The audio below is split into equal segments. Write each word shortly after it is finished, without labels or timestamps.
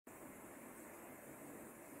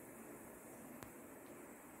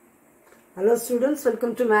Hello students,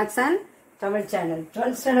 welcome to Maths and Tamil channel.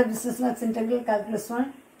 12th standard Business Maths Integral Calculus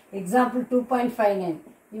 1, example 2.59.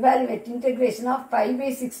 Evaluate integration of pi by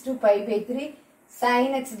 6 to pi by 3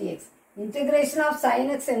 sin x dx. Integration of sin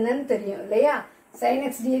x என்னன்னு தெரியும் இல்லையா? Sin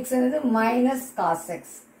x dx என்னது minus cos x.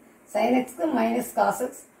 Sin x க்கு minus cos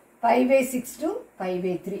x pi by 6 to pi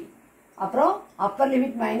by 3. அப்புறம் upper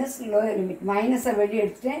limit minus lower limit. Minus வெளியே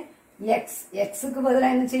எடுத்துட்டேன். x க்கு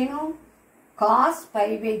பதிலா என்ன செய்யணும்? cos pi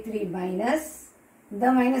by 3 minus இந்த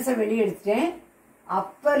minus வெளியே எடுத்துட்டேன்.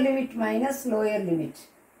 upper limit minus lower limit.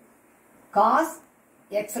 cos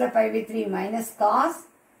x ல pi by 3 minus cos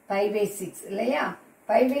pi by 6 இல்லையா?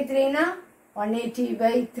 pi by 3 னா 180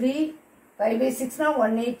 by 3, pi by 6 னா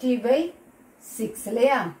 180 by 6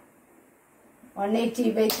 இல்லையா? 180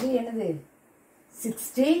 by 3 என்னது?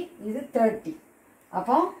 60, இது 30.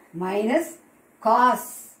 அப்போ minus cos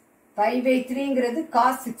pi by 3 ங்கிறது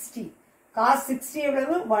cos 60. cos 60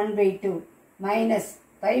 எவ்வளவு 1 by 2 minus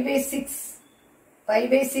pi by 6. pi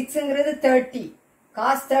by 6 ங்கிறது 30.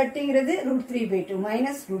 cos 30 ங்கிறது root 3 by 2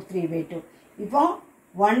 minus root 3 by 2. இப்போ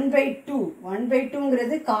 1 by 2. 1 by 2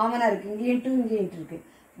 ங்கிறது காமனா இருக்கு. இங்கேயும் 2 இங்கேயும் இருக்கு.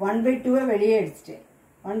 1 by 2 வெளியே எடுத்துட்டேன்.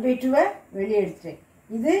 1 by 2 வெளியே எடுத்துட்டேன்.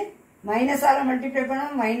 இது மைனஸ் ஆல மல்டிப்ளை பண்ணா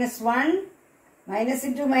minus 1 minus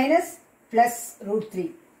into minus plus root 3.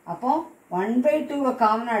 அப்போ 1 by 2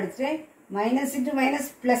 காமனா எடுத்துட்டேன். minus into minus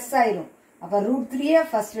plus ஆயிரும். அப்ப root 3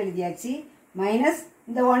 ஃபர்ஸ்ட் எழுதியாச்சு. மைனஸ்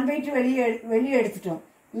இந்த 1 by 2 வெளியே எடுத்துட்டோம்.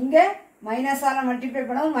 இங்க மைனஸ் ஆல மல்டிப்ளை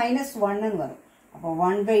பண்ணா minus 1 ன்னு வரும். அப்ப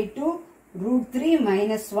 1 by 2 root 3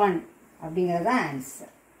 minus 1 அப்படிங்கறத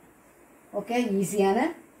ஆன்சர். ஓகே, ஈஸியான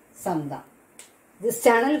சம் தான். This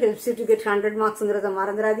channel helps you to get 100 marks ங்கறத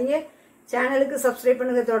மறந்துடாதீங்க. சேனலுக்கு சப்ஸ்கிரைப்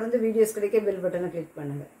பண்ணுங்க, தொடர்ந்து வீடியோஸ் கிடைக்க பெல் பட்டனை கிளிக்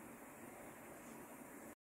பண்ணுங்க.